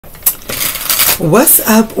What's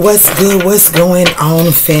up? What's good? What's going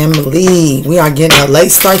on, family? We are getting a late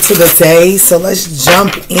start to the day, so let's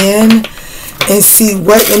jump in and see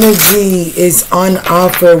what energy is on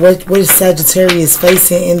offer. What is Sagittarius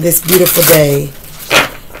facing in this beautiful day?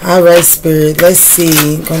 All right, Spirit, let's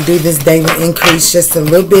see. I'm gonna do this daily increase just a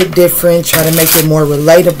little bit different, try to make it more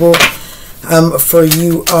relatable for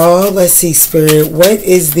you all. Let's see, Spirit, what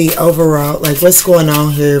is the overall, like, what's going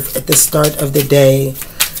on here at the start of the day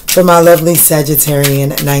for my lovely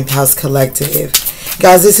Sagittarian ninth house collective?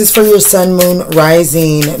 Guys, this is for your sun, moon,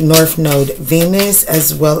 rising, north node, Venus,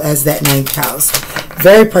 as well as that ninth house.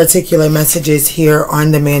 Very particular messages here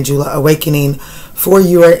on the Manjula Awakening for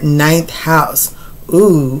your ninth house.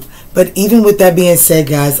 Ooh, but even with that being said,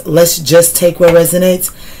 guys, let's just take what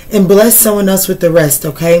resonates and bless someone else with the rest,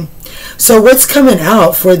 okay? So what's coming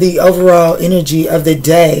out for the overall energy of the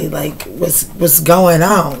day? Like, what's going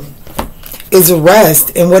on is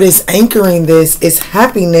rest, and what is anchoring this is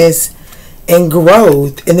happiness and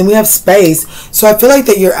growth. And then we have space. So I feel like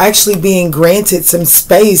that you're actually being granted some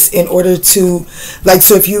space in order to, like,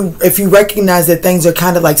 so if you recognize that things are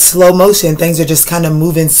kind of like slow motion, things are just kind of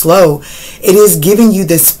moving slow, it is giving you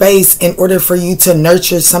the space in order for you to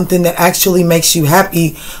nurture something that actually makes you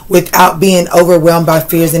happy without being overwhelmed by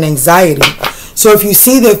fears and anxiety. So if you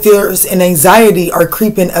see that fears and anxiety are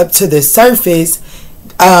creeping up to the surface,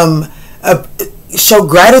 show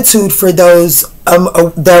gratitude for those,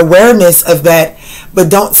 the awareness of that,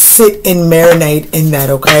 but don't sit and marinate in that,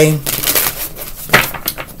 okay?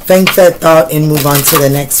 Think that thought and move on to the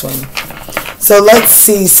next one. So let's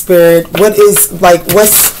see, Spirit, what is, like,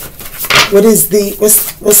 what's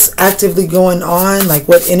actively going on? Like,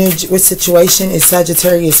 what energy, what situation is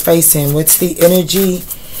Sagittarius facing? What's the energy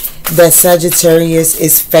that Sagittarius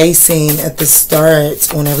is facing at the start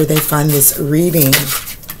whenever they find this reading?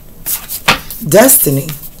 Destiny.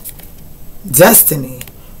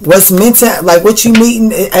 What's meant to, like, what you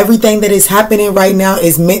meeting, everything that is happening right now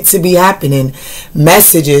is meant to be happening.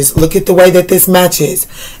 Messages. Look at the way that this matches.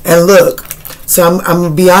 And look, so I'm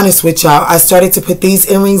gonna be honest with y'all. I started to put these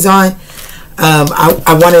earrings on.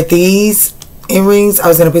 I wanted these earrings. I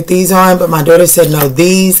was gonna put these on, but my daughter said no,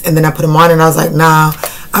 these, and then I put them on and I was like, nah,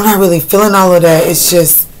 I'm not really feeling all of that. It's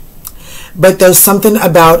just, but there's something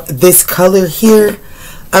about this color here.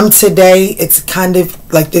 Today it's kind of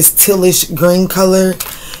like this tealish green color,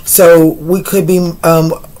 so we could be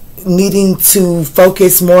needing to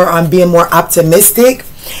focus more on being more optimistic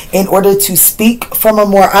in order to speak from a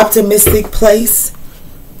more optimistic place.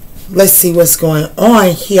 Let's see what's going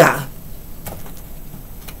on here.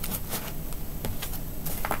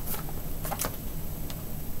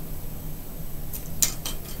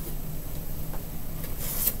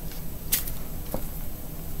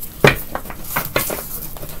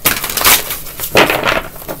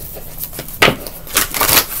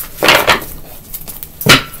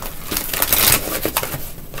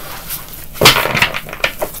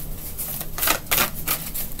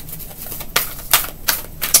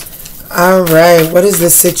 All right, what is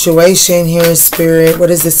the situation here, Spirit?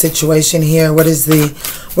 What is the situation here? What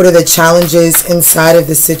are the challenges inside of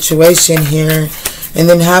the situation here? And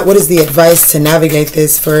then what is the advice to navigate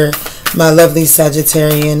this for my lovely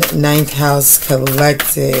Sagittarian ninth house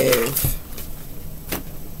collective?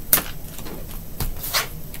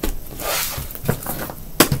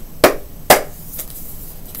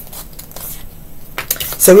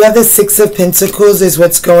 So we have the Six of Pentacles is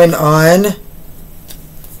what's going on.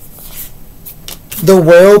 The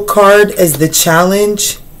World card is the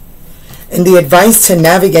challenge. And the advice to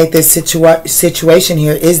navigate this situation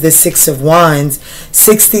here is the Six of Wands.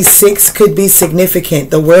 66 could be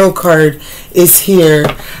significant. The World card is here.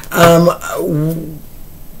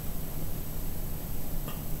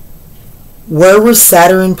 Where was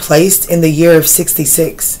Saturn placed in the year of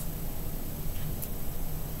 66?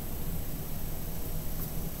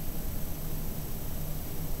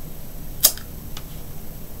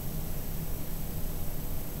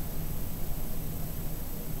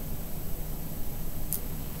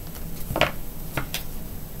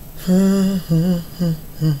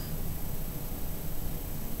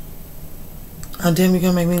 Oh, damn, you're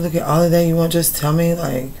gonna make me look at all of that? You won't just tell me,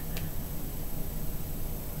 like...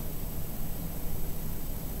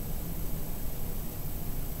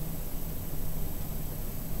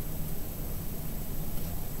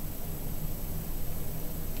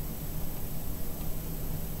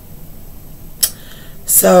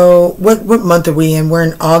 So, what month are we in? We're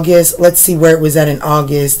in August. Let's see where it was at in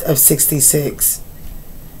August of 66.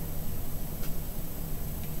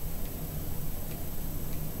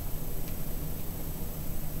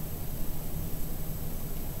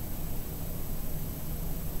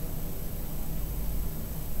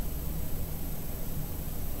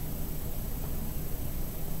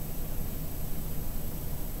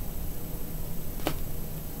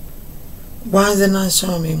 Why is it not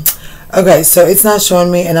showing me? Okay, so it's not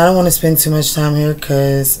showing me, and I don't want to spend too much time here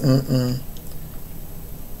because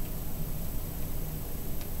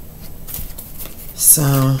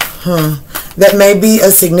so that may be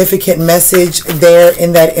a significant message there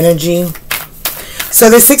in that energy. So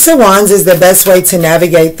the Six of Wands is the best way to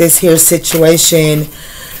navigate this here situation,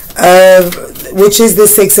 which is the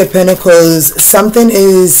Six of Pentacles. Something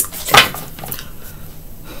is,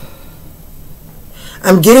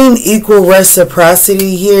 I'm getting equal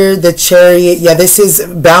reciprocity here. The Chariot. Yeah, this is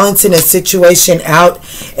balancing a situation out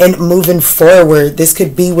and moving forward. This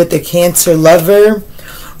could be with the Cancer lover.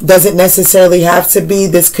 Doesn't necessarily have to be.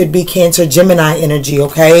 This could be Cancer Gemini energy,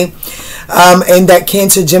 okay? And that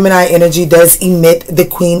Cancer Gemini energy does emit the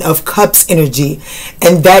Queen of Cups energy.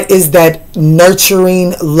 And that is that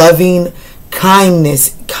nurturing, loving,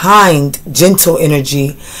 kindness, kind, gentle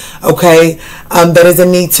energy, okay? That is a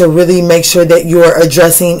need to really make sure that you are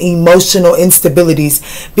addressing emotional instabilities,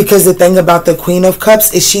 because the thing about the Queen of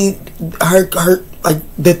Cups is like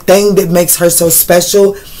the thing that makes her so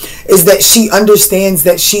special is that she understands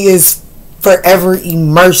that she is forever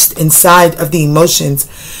immersed inside of the emotions,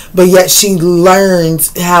 but yet she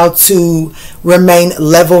learns how to remain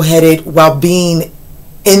level-headed while being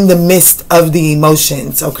in the midst of the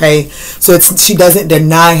emotions, okay? So she doesn't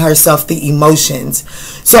deny herself the emotions.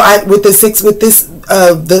 So with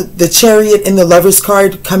the Chariot and the Lover's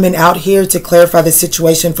card coming out here to clarify the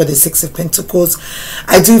situation for the Six of Pentacles,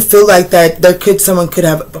 I do feel like that someone could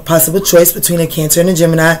have a possible choice between a Cancer and a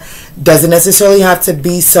Gemini. Doesn't necessarily have to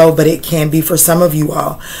be so, but it can be for some of you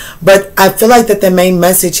all. But I feel like that the main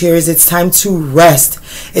message here is it's time to rest.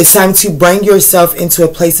 It's time to bring yourself into a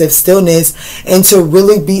place of stillness and to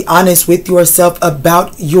really be honest with yourself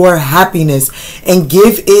about your happiness and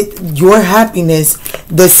give it, your happiness,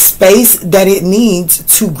 the space that it needs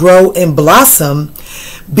to grow and blossom,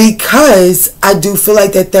 because I do feel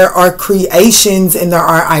like that there are creations and there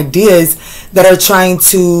are ideas that are trying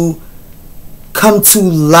to come to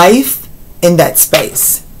life in that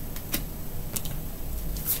space.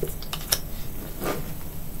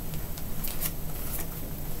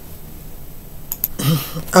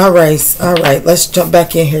 all right, let's jump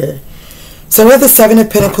back in here. So we have the Seven of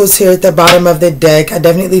Pentacles here at the bottom of the deck. I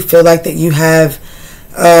definitely feel like that you have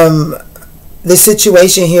the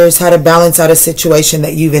situation here is how to balance out a situation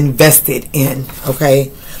that you've invested in,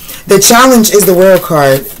 okay? The challenge is the World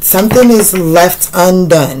card. Something is left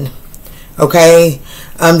undone, okay?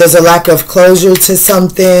 There's a lack of closure to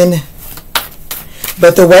something.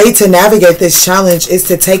 But the way to navigate this challenge is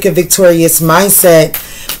to take a victorious mindset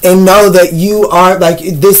and know that you are like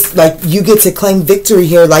this, like you get to claim victory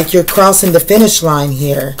here, like you're crossing the finish line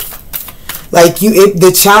here. Like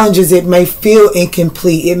the challenge is, it may feel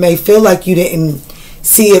incomplete. It may feel like you didn't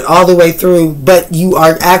see it all the way through, but you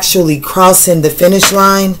are actually crossing the finish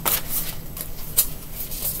line.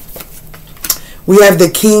 We have the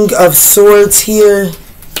King of Swords here,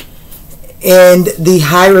 and the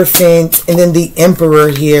Hierophant, and then the Emperor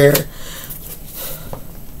here.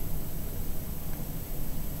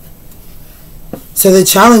 So the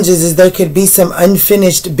challenge is there could be some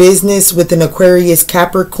unfinished business with an Aquarius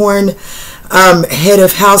Capricorn head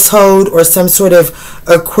of household, or some sort of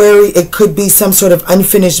Aquarius. It could be some sort of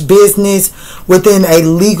unfinished business within a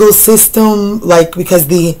legal system, like, because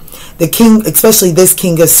the king, especially this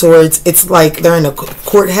King of Swords, it's like they're in a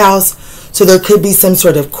courthouse. So there could be some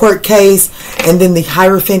sort of court case, and then the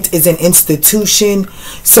Hierophant is an institution.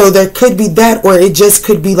 So there could be that, or it just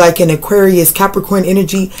could be like an Aquarius Capricorn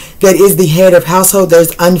energy that is the head of household.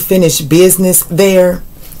 There's unfinished business there.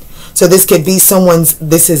 So this could be someone's,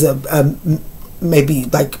 this is a maybe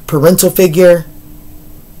like parental figure.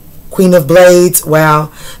 Queen of Blades,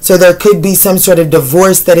 wow. So there could be some sort of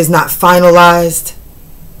divorce that is not finalized.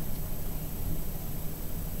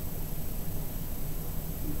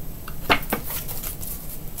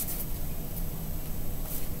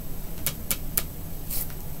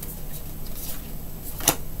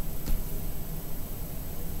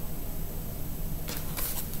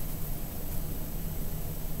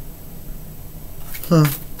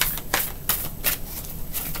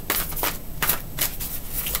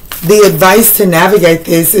 The advice to navigate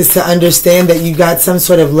this is to understand that you got some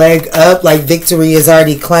sort of leg up, like victory is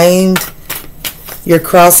already claimed. You're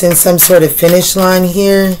crossing some sort of finish line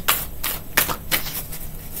here.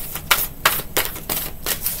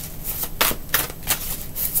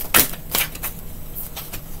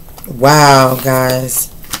 Wow, guys.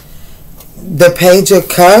 The Page of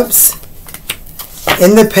Cups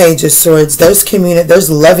and the Page of Swords. There's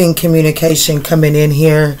loving communication coming in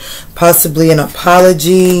here. Possibly an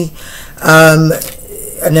apology.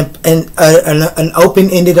 an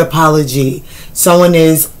open-ended apology. Someone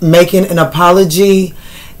is making an apology,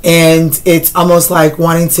 and it's almost like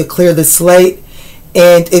wanting to clear the slate.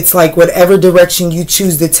 And it's like whatever direction you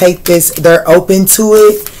choose to take this, they're open to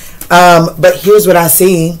it. But here's what I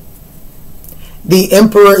see. The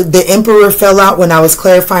Emperor fell out when I was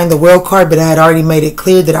clarifying the World card, but I had already made it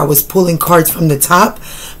clear that I was pulling cards from the top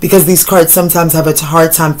because these cards sometimes have a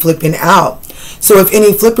hard time flipping out. So if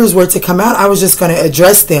any flippers were to come out, I was just going to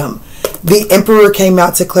address them. The Emperor came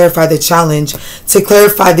out to clarify the challenge. To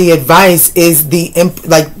clarify the advice is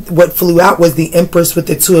what flew out was the Empress with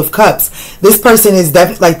the Two of Cups. This person is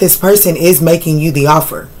definitely this person is making you the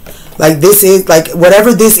offer. Like this is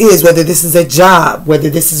whatever this is, whether this is a job, whether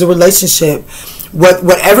this is a relationship,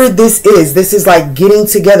 whatever this is like getting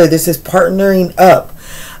together. This is partnering up.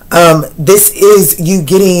 This is you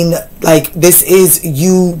getting this is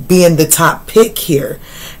you being the top pick here.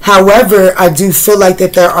 However, I do feel like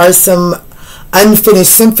that there are some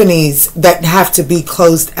unfinished symphonies that have to be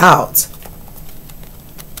closed out.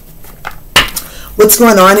 What's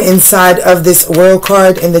going on inside of this World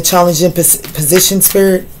card in the challenging position,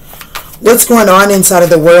 Spirit? What's going on inside of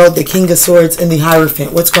the World, the King of Swords, and the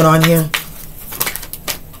Hierophant? What's going on here?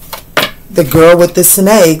 The girl with the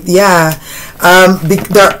snake. Yeah.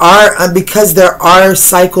 Because there are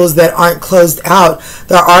cycles that aren't closed out,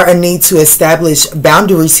 there are a need to establish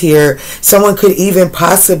boundaries here. Someone could even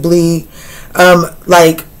possibly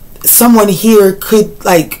someone here could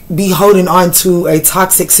be holding on to a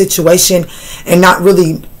toxic situation and not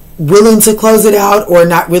really willing to close it out, or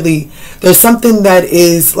not really. There's something that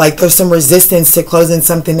is there's some resistance to closing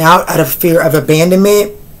something out of fear of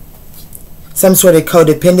abandonment, some sort of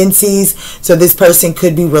codependencies. So this person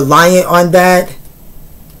could be reliant on that.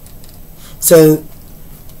 So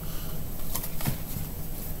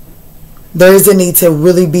there is a need to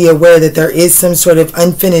really be aware that there is some sort of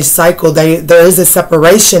unfinished cycle. There is a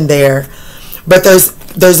separation there, but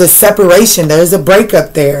there's a separation. There is a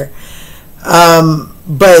breakup there.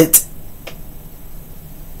 But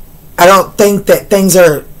I don't think that things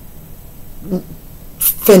are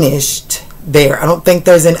finished there. I don't think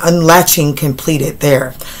there's an unlatching completed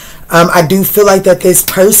there. I do feel like that this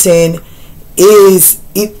person is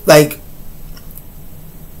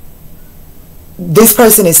this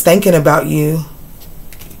person is thinking about you.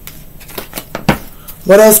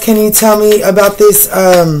 What else can you tell me about this?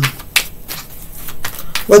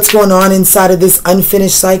 What's going on inside of this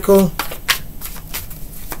unfinished cycle?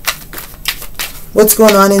 What's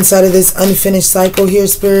going on inside of this unfinished cycle here,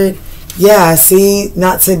 Spirit? Yeah, see,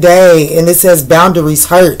 not today. And it says boundaries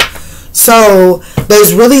hurt. So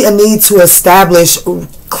there's really a need to establish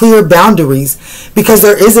clear boundaries, because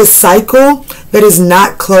there is a cycle that is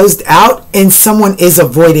not closed out, and someone is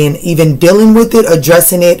avoiding even dealing with it,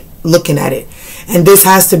 addressing it, looking at it. And this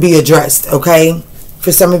has to be addressed, okay?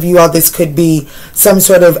 For some of you all, this could be some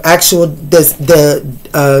sort of actual divorce.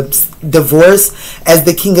 As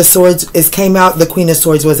the King of Swords came out, the Queen of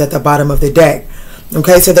Swords was at the bottom of the deck.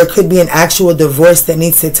 Okay, so there could be an actual divorce that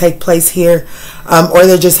needs to take place here, or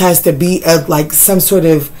there just has to be some sort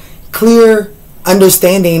of clear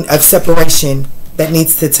understanding of separation that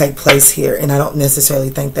needs to take place here, and I don't necessarily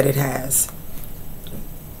think that it has.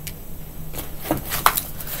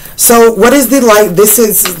 So what is the this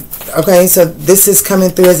is okay, so this is coming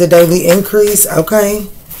through as a daily increase. Okay,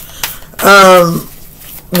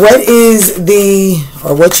 what is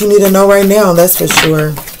what you need to know right now? That's for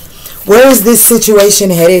sure. Where is this situation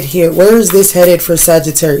headed here? Where is this headed for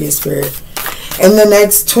Sagittarius, Spirit? In the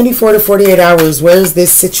next 24 to 48 hours, where is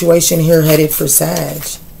this situation here headed for Sag?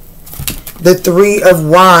 The Three of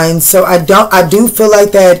Wands. So I do feel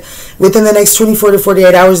like that within the next 24 to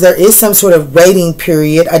 48 hours, there is some sort of waiting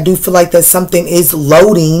period. I do feel like that something is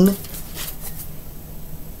loading.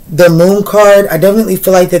 The Moon card, I definitely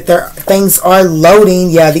feel like that things are loading.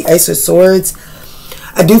 Yeah, the Ace of Swords.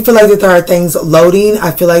 I do feel like that there are things loading.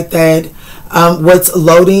 I feel like that what's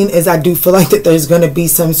loading is, I do feel like that there's going to be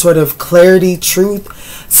some sort of clarity, truth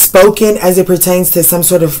spoken as it pertains to some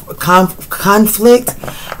sort of conflict.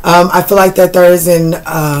 I feel like that there is an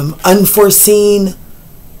unforeseen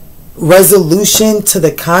resolution to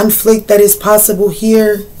the conflict that is possible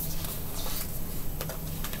here.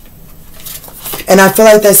 And I feel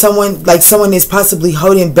like that someone is possibly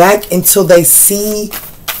holding back until they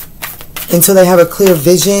have a clear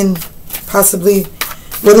vision, possibly.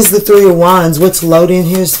 What is the Three of Wands? What's loading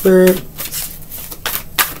here, Spirit?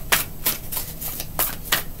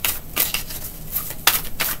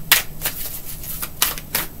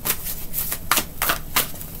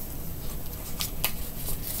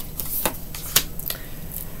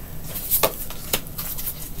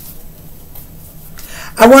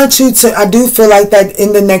 I want you to, I do feel like that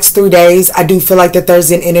in the next 3 days, I do feel like that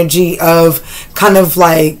there's an energy of kind of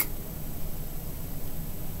like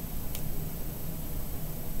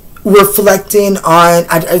reflecting on,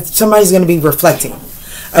 somebody's going to be reflecting.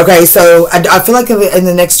 Okay, so I feel like in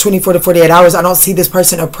the next 24 to 48 hours, I don't see this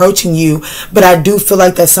person approaching you, but I do feel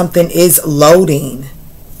like that something is loading.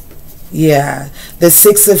 Yeah, the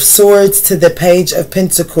Six of Swords to the Page of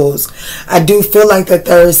Pentacles. I do feel like that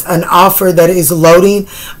there's an offer that is loading,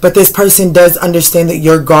 but this person does understand that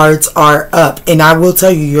your guards are up. And I will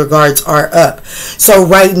tell you, your guards are up. So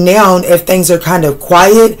right now, if things are kind of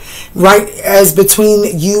quiet, right as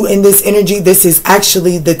between you and this energy, this is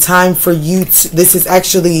actually the time for you to, this is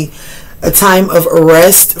actually a time of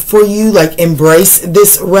rest for you. Like, embrace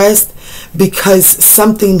this rest, because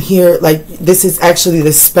something here, like, this is actually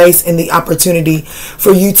the space and the opportunity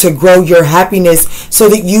for you to grow your happiness so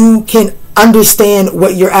that you can understand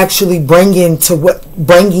what you're actually bringing to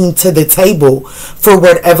the table for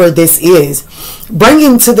whatever this is.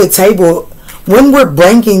 Bringing to the table, when we're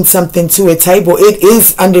bringing something to a table, it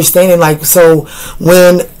is understanding, like, so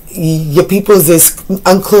when your people's is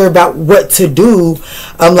unclear about what to do,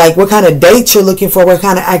 like what kind of date you're looking for, what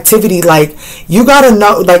kind of activity, like, you gotta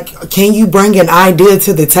know, like, can you bring an idea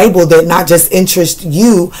to the table that not just interests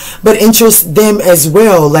you but interests them as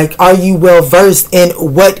well? Like, are you well versed in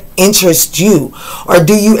what interests you, or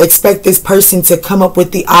do you expect this person to come up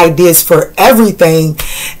with the ideas for everything,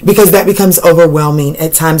 because that becomes overwhelming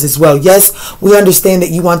at times as well? Yes, we understand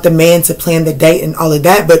that you want the man to plan the date and all of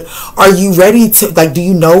that, but are you ready to, like, do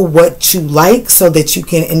you know what you like so that you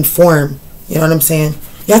can inform? You know what I'm saying?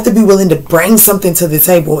 You have to be willing to bring something to the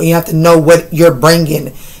table, and you have to know what you're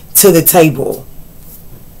bringing to the table.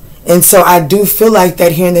 And so I do feel like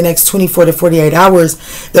that here in the next 24 to 48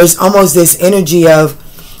 hours, there's almost this energy of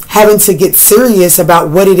having to get serious about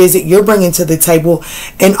what it is that you're bringing to the table,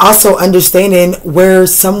 and also understanding where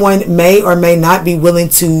someone may or may not be willing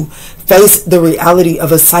to face the reality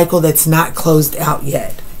of a cycle that's not closed out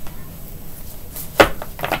yet.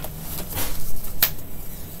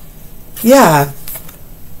 Yeah,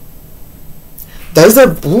 there's an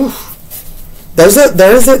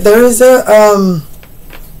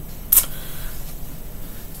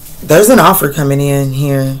offer coming in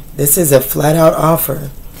here. This is a flat out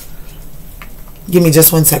offer. Give me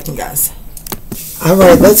just 1 second, guys. All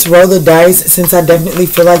right, let's roll the dice, since I definitely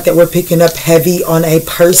feel like that we're picking up heavy on a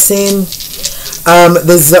person.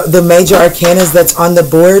 The major arcanas that's on the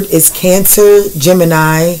board is Cancer,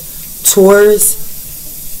 Gemini,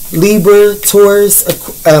 Taurus, Libra, Taurus,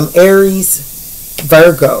 Aries,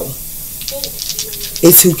 Virgo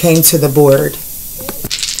is who came to the board.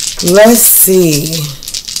 Let's see.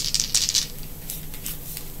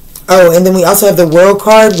 Oh, and then we also have the World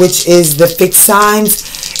card, which is the fixed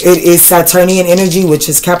signs. It is Saturnian energy, which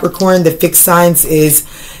is Capricorn. The fixed signs is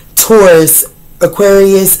Taurus,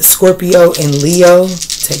 Aquarius, Scorpio, and Leo.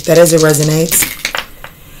 Take that as it resonates.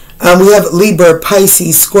 We have Libra,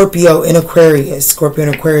 Pisces, Scorpio, and Aquarius. Scorpio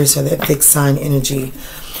and Aquarius are that fixed sign energy.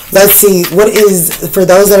 Let's see. What is, for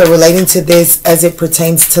those that are relating to this as it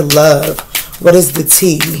pertains to love, what is the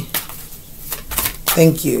T?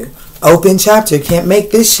 Thank you. Open chapter. Can't make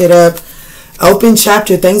this shit up. Open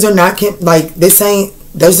chapter. Things are not, like, this ain't,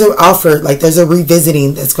 there's an offer, like, there's a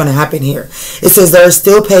revisiting that's going to happen here. It says there are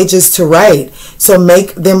still pages to write, so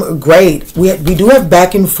make them great. We do have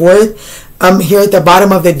back and forth here at the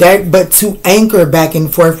bottom of the deck, but to anchor back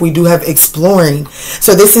and forth, we do have exploring.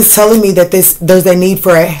 So this is telling me that there's a need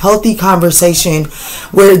for a healthy conversation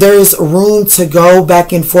where there's room to go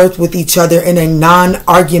back and forth with each other in a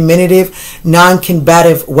non-argumentative,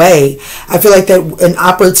 non-combative way. I feel like that an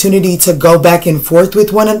opportunity to go back and forth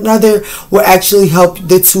with one another will actually help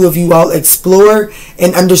the two of you all explore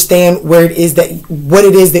and understand what it is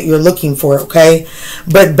that you're looking for, okay?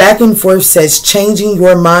 But back and forth says changing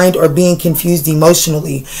your mind or being confused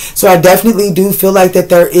emotionally. So I definitely do feel like that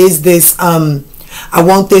there is this I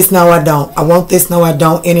want this, no I don't, I want this, no I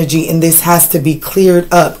don't energy, and this has to be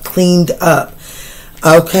cleared up, cleaned up,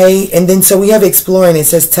 okay? And then so we have exploring. It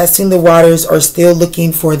says testing the waters or still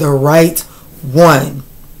looking for the right one.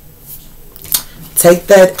 Take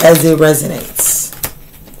that as it resonates.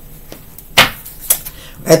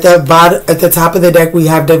 At the bottom, at the top of the deck, we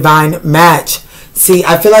have divine match. See,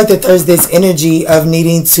 I feel like that there's this energy of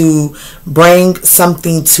needing to bring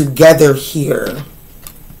something together here.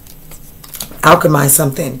 Alchemize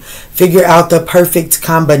something. Figure out the perfect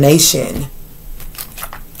combination.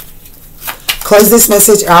 Close this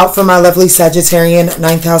message out for my lovely Sagittarian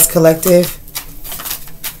 9th House Collective.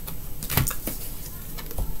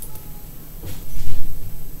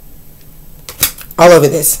 All over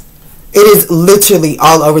this. It is literally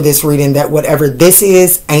all over this reading that whatever this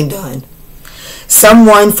is ain't done.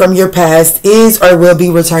 Someone from your past is or will be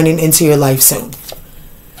returning into your life soon.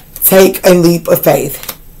 Take a leap of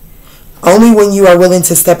faith. Only when you are willing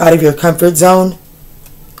to step out of your comfort zone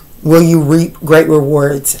will you reap great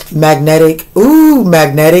rewards. Magnetic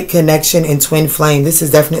connection and twin flame. This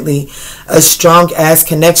is definitely a strong ass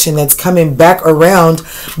connection that's coming back around,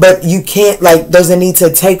 but you can't, like, there's a need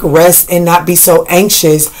to take rest and not be so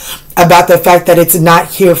anxious about the fact that it's not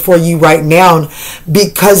here for you right now,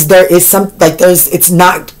 because there is some, like, it's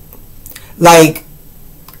not like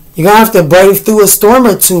you're gonna have to brave through a storm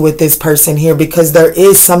or two with this person here, because there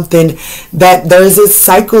is something that there is a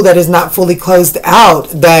cycle that is not fully closed out,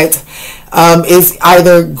 that is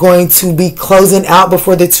either going to be closing out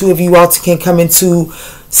before the two of you all can come into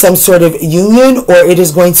some sort of union, or it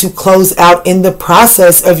is going to close out in the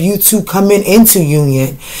process of you two coming into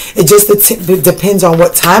union. It just depends on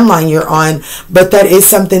what timeline you're on, but that is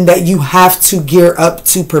something that you have to gear up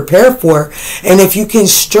to prepare for. And if you can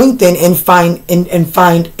strengthen and find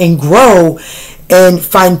and grow and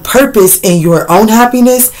find purpose in your own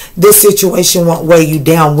happiness, this situation won't weigh you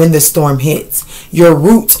down when the storm hits. Your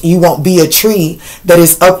roots, you won't be a tree that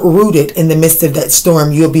is uprooted in the midst of that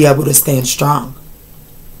storm. You'll be able to stand strong.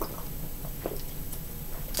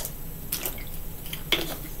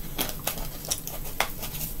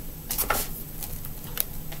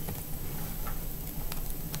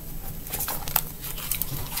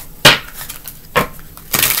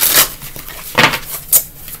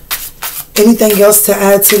 Anything else to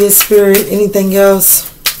add to this, Spirit? Anything else?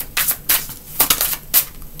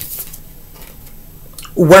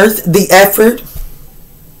 Worth the effort.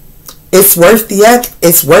 It's worth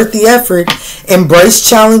the effort. Embrace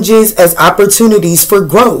challenges as opportunities for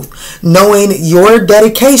growth, knowing your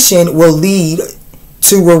dedication will lead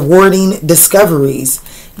to rewarding discoveries.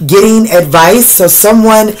 Getting advice. So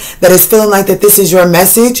someone that is feeling like that this is your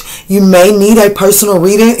message, you may need a personal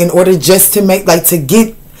reading in order just to make, like, to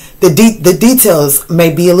get the details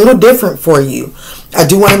may be a little different for you. I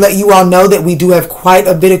do want to let you all know that we do have quite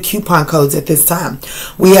a bit of coupon codes at this time.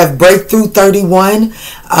 We have Breakthrough 31,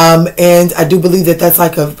 and I do believe that that's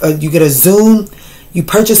like you get a Zoom, you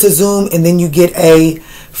purchase a Zoom, and then you get a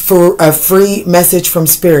free message from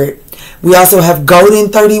Spirit. We also have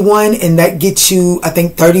Golden 31, and that gets you, I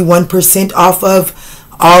think, 31% off of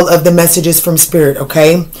all of the messages from Spirit.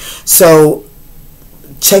 Okay, so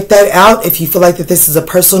check that out if you feel like that this is a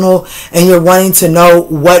personal and you're wanting to know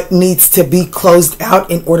what needs to be closed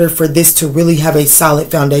out in order for this to really have a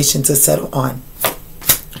solid foundation to settle on.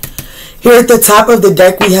 Here at the top of the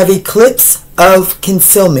deck, we have Eclipse of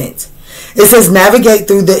Concealment. It says navigate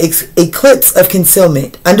through the eclipse of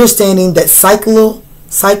concealment, understanding that the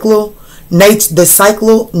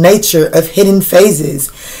cyclical nature of hidden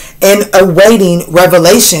phases and awaiting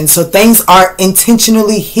revelation. So things are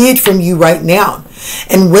intentionally hid from you right now.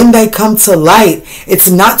 And when they come to light, it's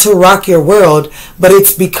not to rock your world, but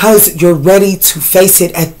it's because you're ready to face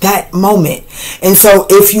it at that moment. And so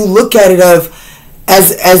if you look at it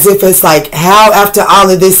as if it's like, how after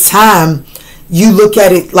all of this time you look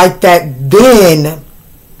at it like that, then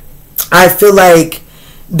I feel like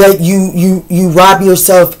that you rob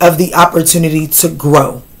yourself of the opportunity to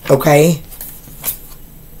grow. Okay?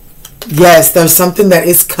 Yes, there's something that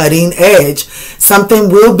is cutting edge. Something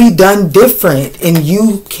will be done different, and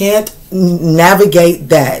you can't navigate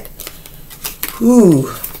that.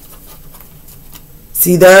 Ooh.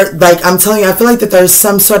 See there, like I'm telling you, I feel like that there's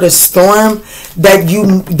some sort of storm that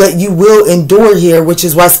you will endure here, which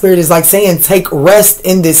is why Spirit is like saying take rest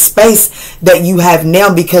in this space that you have now,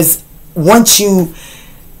 because once you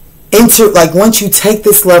once you take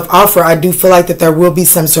this love offer, I do feel like that there will be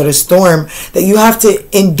some sort of storm that you have to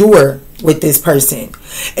endure with this person.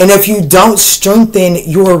 And if you don't strengthen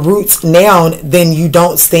your roots now, then you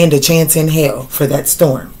don't stand a chance in hell for that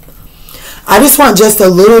storm. I just want just a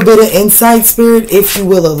little bit of insight, Spirit, if you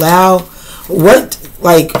will allow. What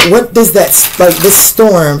does that, like, this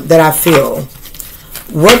storm that I feel,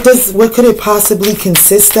 what could it possibly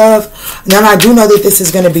consist of? Now, I do know that this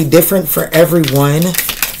is going to be different for everyone.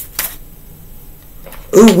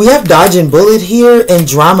 Ooh, we have Dodging Bullet here and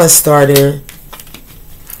Drama Starter.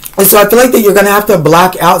 And so I feel like that you're going to have to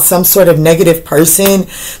block out some sort of negative person.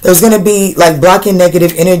 There's going to be like blocking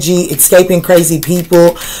negative energy, escaping crazy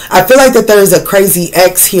people. I feel like that there's a crazy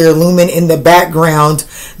ex here looming in the background.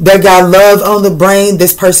 They got love on the brain.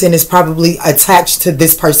 This person is probably attached to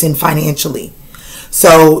this person financially.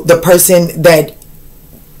 So the person that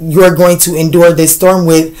you're going to endure this storm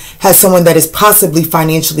with has someone that is possibly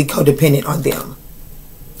financially codependent on them.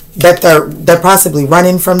 That they're possibly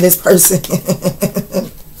running from this person.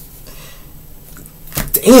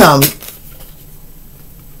 damn,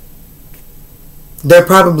 they're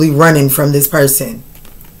probably running from this person,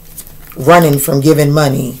 running from giving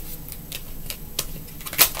money.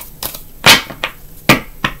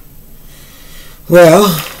 Well,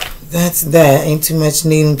 that's that. Ain't too much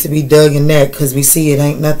needing to be dug in that, because we see it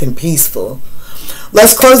ain't nothing peaceful.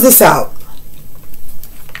 Let's close this out.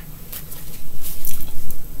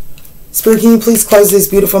 Spirit, can you please close this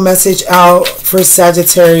beautiful message out for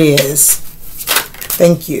Sagittarius?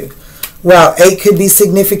 Thank you. Wow, 8 could be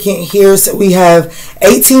significant here. So we have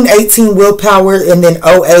 1818 willpower and then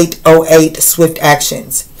 0808 swift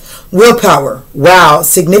actions. Willpower. Wow,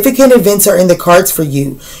 significant events are in the cards for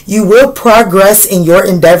you. You will progress in your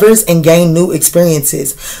endeavors and gain new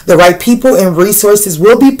experiences. The right people and resources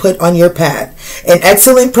will be put on your path. An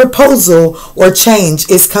excellent proposal or change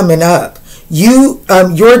is coming up.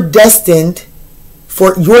 You're destined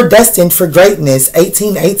for greatness.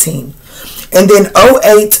 1818. And then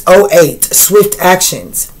 0808 swift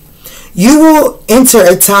actions. You will enter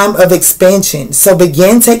a time of expansion, so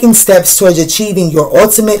begin taking steps towards achieving your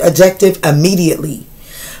ultimate objective immediately.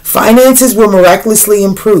 Finances will miraculously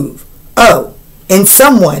improve. Oh, and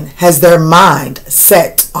someone has their mind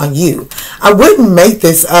set on you. I wouldn't make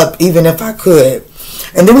this up even if I could.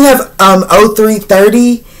 And then we have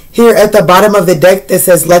 0330 here at the bottom of the deck that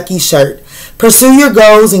says lucky shirt. Pursue your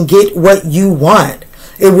goals and get what you want.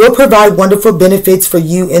 It will provide wonderful benefits for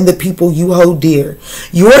you and the people you hold dear.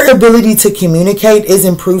 Your ability to communicate is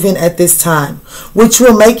improving at this time, which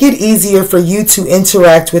will make it easier for you to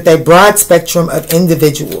interact with a broad spectrum of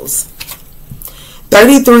individuals.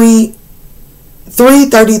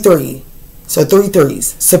 333. So 3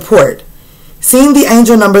 threes. Support. Seeing the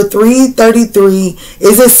angel number 333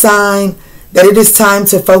 is a sign that it is time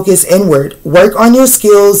to focus inward. Work on your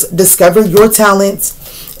skills, discover your talents,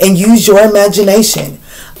 and use your imagination.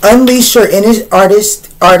 Unleash your inner artist.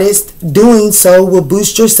 Doing so will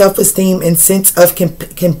boost your self-esteem and sense of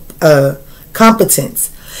competence.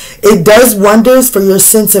 It does wonders for your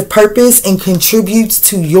sense of purpose and contributes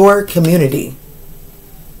to your community.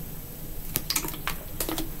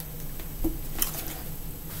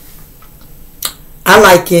 I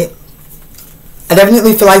like it. I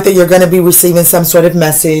definitely feel like that you're going to be receiving some sort of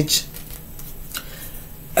message.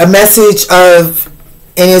 A message of,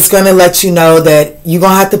 and it's going to let you know that you're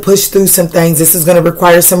going to have to push through some things. This is going to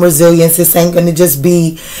require some resilience. This ain't going to just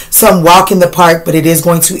be some walk in the park, but it is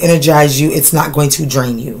going to energize you. It's not going to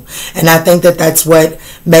drain you. And I think that that's what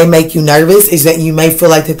may make you nervous, is that you may feel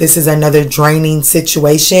like that this is another draining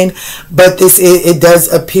situation. But it does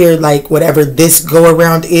appear like whatever this go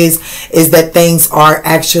around is that things are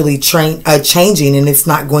actually changing, and it's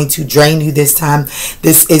not going to drain you this time.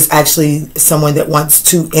 This is actually someone that wants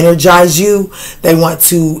to energize you. They want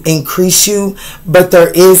to increase you, but there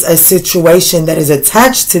is a situation that is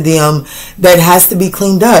attached to them that has to be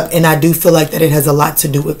cleaned up, and I do feel like that it has a lot to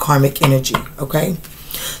do with karmic energy. Okay,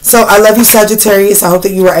 so I love you, Sagittarius. I hope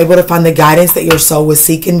that you were able to find the guidance that your soul was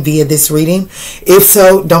seeking via this reading. If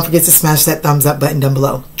so, don't forget to smash that thumbs up button down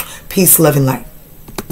below. Peace, love, and light.